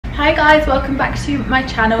Hi guys, welcome back to my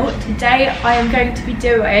channel. Today I am going to be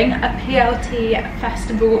doing a PLT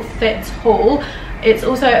festival fits haul. It's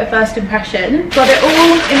also a first impression. Got it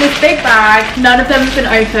all in this big bag. None of them have been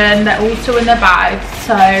opened. They're all still in their bags.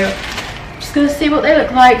 So I'm just gonna see what they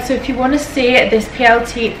look like. So if you want to see this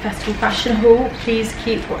PLT festival fashion haul, please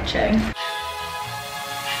keep watching.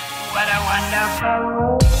 What a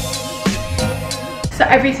wonderful. So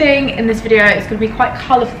everything in this video is going to be quite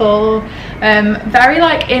colourful, very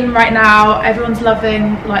like in right now. Everyone's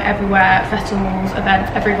loving like everywhere, festivals,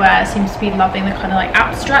 events everywhere seems to be loving the kind of like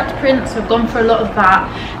abstract prints. So I've gone for a lot of that,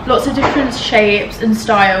 lots of different shapes and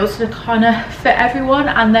styles to kind of fit everyone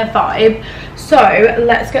and their vibe. So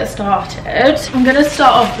let's get started. I'm going to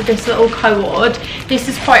start off with this little cord. This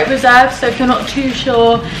is quite reserved, so if you're not too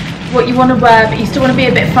sure what you want to wear but you still want to be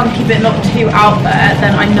a bit funky but not too out there,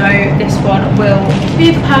 then I know this one will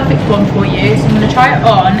be the perfect one for you. So I'm going to try it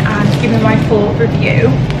on and give you my full review.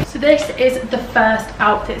 So this is the first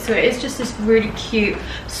outfit. So it is just this really cute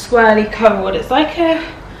swirly cord. It's like a,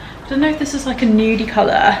 I don't know if this is like a nudie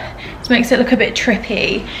colour. This makes it look a bit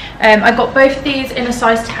trippy. I got both of these in a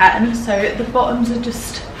size 10, so the bottoms are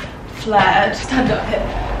just flared. Stand up here.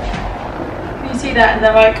 Can you see that? And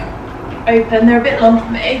they're like open. They're a bit long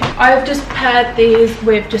for me. I've just paired these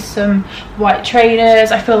with just some white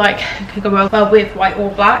trainers. I feel like it could go well with white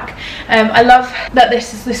or black. I love that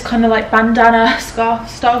this is this kind of like bandana scarf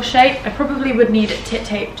style shape. I probably would need a tit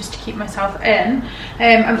tape just to keep myself in.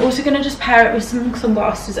 I'm also going to just pair it with some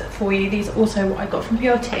sunglasses for you. These are also what I got from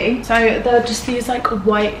PLT. So they're just these like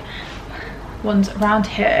white ones around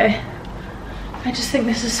here. I just think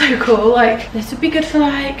this is so cool. Like this would be good for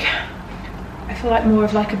like, I feel like more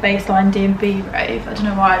of like a baseline D&B rave. I don't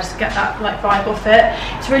know why, I just get that like vibe off it.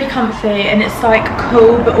 It's really comfy and it's like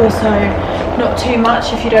cool but also not too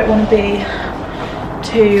much if you don't want to be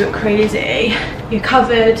too crazy. You're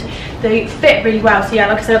covered, they fit really well. So yeah,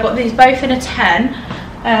 like I said, I've got these both in a 10.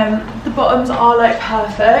 The bottoms are like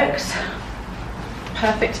perfect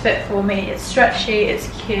fit for me. It's stretchy, it's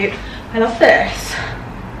cute. I love this.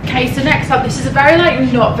 Okay, so next up, this is a very like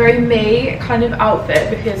not very me kind of outfit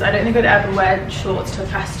because I don't think I'd ever wear shorts to a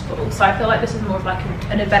festival. So I feel like this is more of like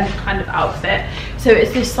an event kind of outfit. So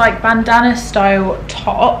it's this like bandana style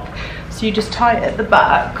top. So you just tie it at the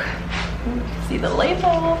back. Ooh, you can see the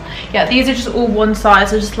label. Yeah, these are just all one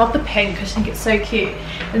size. I just love the pink. I just think it's so cute.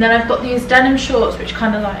 And then I've got these denim shorts which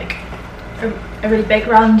kind of like are really big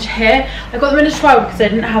around here. I got them in a 12 because I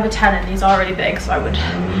didn't have a 10 and these are really big, so I would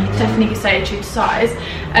definitely say true to size.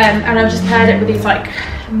 And I've just paired it with these like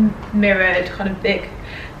mirrored kind of big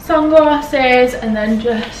sunglasses and then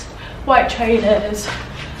just white trainers.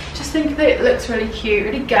 Just think that it looks really cute,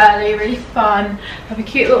 really girly, really fun. I have a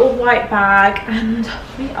cute little white bag and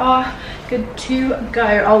we are good to go.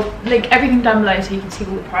 I'll link everything down below so you can see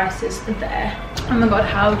all the prices there. Oh my god,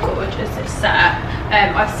 how gorgeous this set.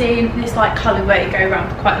 I've seen this like colourway go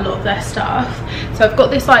around for quite a lot of their stuff. So I've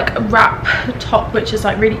got this like wrap top which is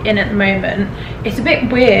like really in at the moment. It's a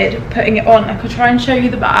bit weird putting it on. I could try and show you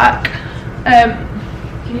the back.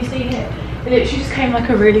 Can you see here? It literally just came like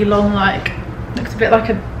a really long, like, looks a bit like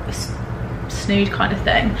a snood kind of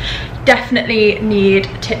thing. Definitely need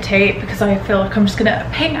tit tape because I feel like I'm just gonna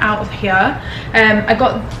ping out of here. I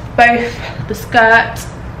got both the skirt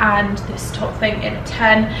and this top thing in a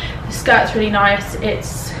 10. The skirt's really nice.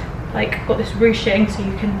 It's like got this ruching so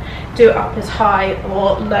you can do it up as high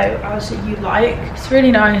or low as you like. It's really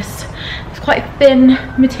nice. It's quite thin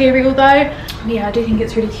material though. Yeah, I do think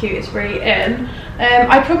it's really cute. It's really in.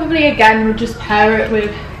 I probably again would just pair it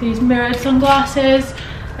with these mirrored sunglasses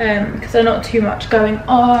because they're not too much going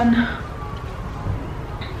on.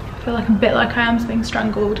 I feel like a bit like I am being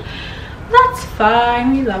strangled. That's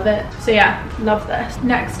fine, we love it. So yeah, love this.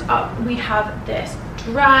 Next up we have this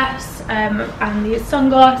dress and these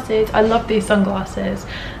sunglasses. I love these sunglasses.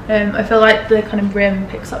 I feel like the kind of rim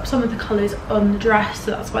picks up some of the colours on the dress,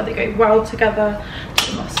 so that's why they go well together.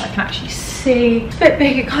 So I can actually see. It's a bit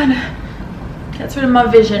big, it kind of gets rid of my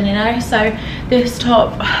vision, you know. So this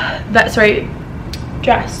top,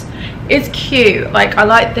 dress is cute. Like I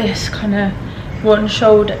like this kind of one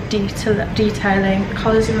shoulder detailing. The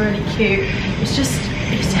colours are really cute. It's just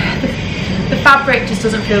the fabric just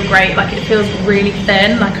doesn't feel great. Like it feels really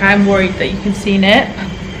thin. Like I'm worried that you can see nip.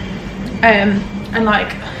 And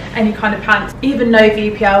like any kind of pants, even no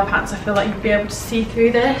VPL pants, I feel like you'd be able to see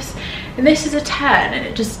through this. And this is a 10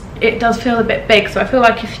 and it does feel a bit big. So I feel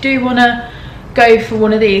like if you do want to go for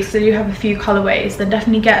one of these, so you have a few colorways, then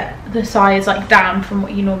definitely get the size like down from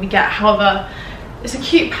what you normally get. However, it's a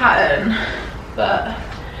cute pattern, but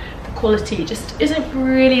the quality just isn't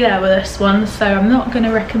really there with this one, so I'm not going to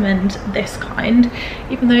recommend this kind,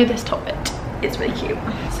 even though this top bit is really cute.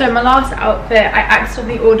 So my last outfit, I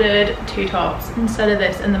accidentally ordered 2 tops instead of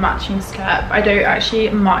this and the matching skirt, but I don't actually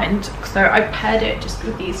mind, so I paired it just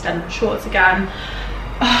with these denim shorts again.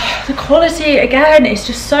 The quality again is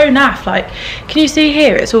just so naff. Like, can you see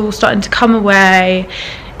here, it's all starting to come away.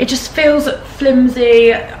 It just feels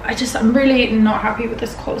flimsy. I'm really not happy with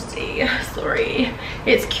this quality. Sorry,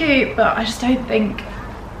 it's cute, but I just don't think,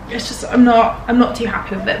 it's just, I'm not too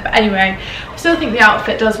happy with it. But anyway, I still think the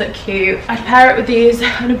outfit does look cute. I'd pair it with these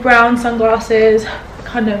kind of brown sunglasses,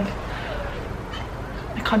 kind of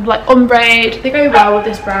like ombre. They go well with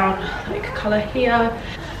this brown like colour here.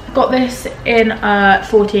 I got this in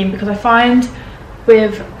 14 because I find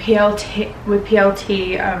with PLT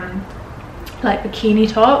like bikini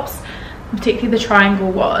tops, particularly the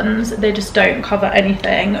triangle ones, they just don't cover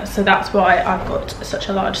anything, so that's why I've got such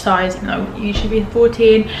a large size, even though it usually be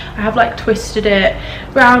 14. I have like twisted it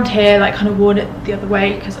around here, like kind of worn it the other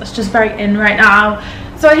way because it's just very in right now.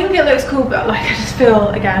 So I think it looks cool, but like I just feel,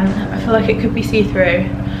 again, I feel like it could be see-through.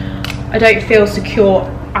 I don't feel secure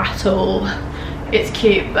at all. It's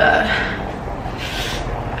cute, but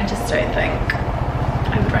I just don't think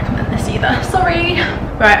I would recommend this either. Sorry.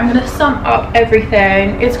 Right, I'm going to sum up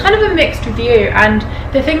everything. It's kind of a mixed review, and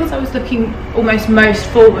the things I was looking almost most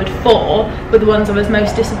forward for were the ones I was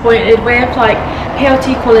most disappointed with. Like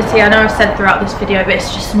PLT quality, I know I've said throughout this video, but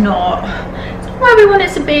it's just not where we want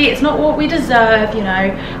it to be. It's not what we deserve, you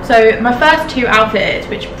know. So my first 2 outfits,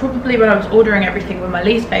 which probably when I was ordering everything were my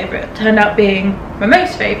least favourite, turned out being my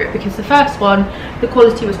most favourite, because the first one, the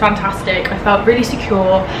quality was fantastic. I felt really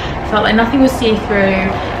secure. I felt like nothing was see-through.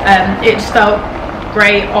 It just felt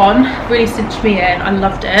great on, really cinched me in. I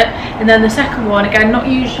loved it. And then the second one, again, not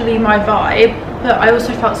usually my vibe, but I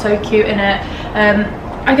also felt so cute in it.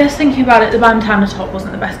 I guess thinking about it, the bandana top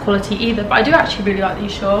wasn't the best quality either, but I do actually really like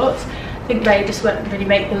these shorts. I think they just wouldn't really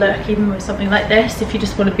make the look, even with something like this, if you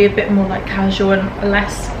just want to be a bit more like casual and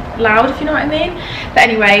less loud, if you know what I mean. But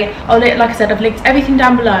anyway, like I said, I've linked everything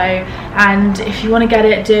down below, and if you want to get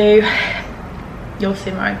it, do. You'll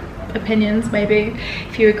see my opinions, maybe,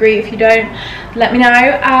 if you agree. If you don't, let me know.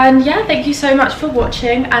 And yeah, thank you so much for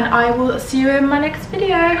watching, and I will see you in my next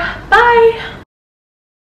video. Bye.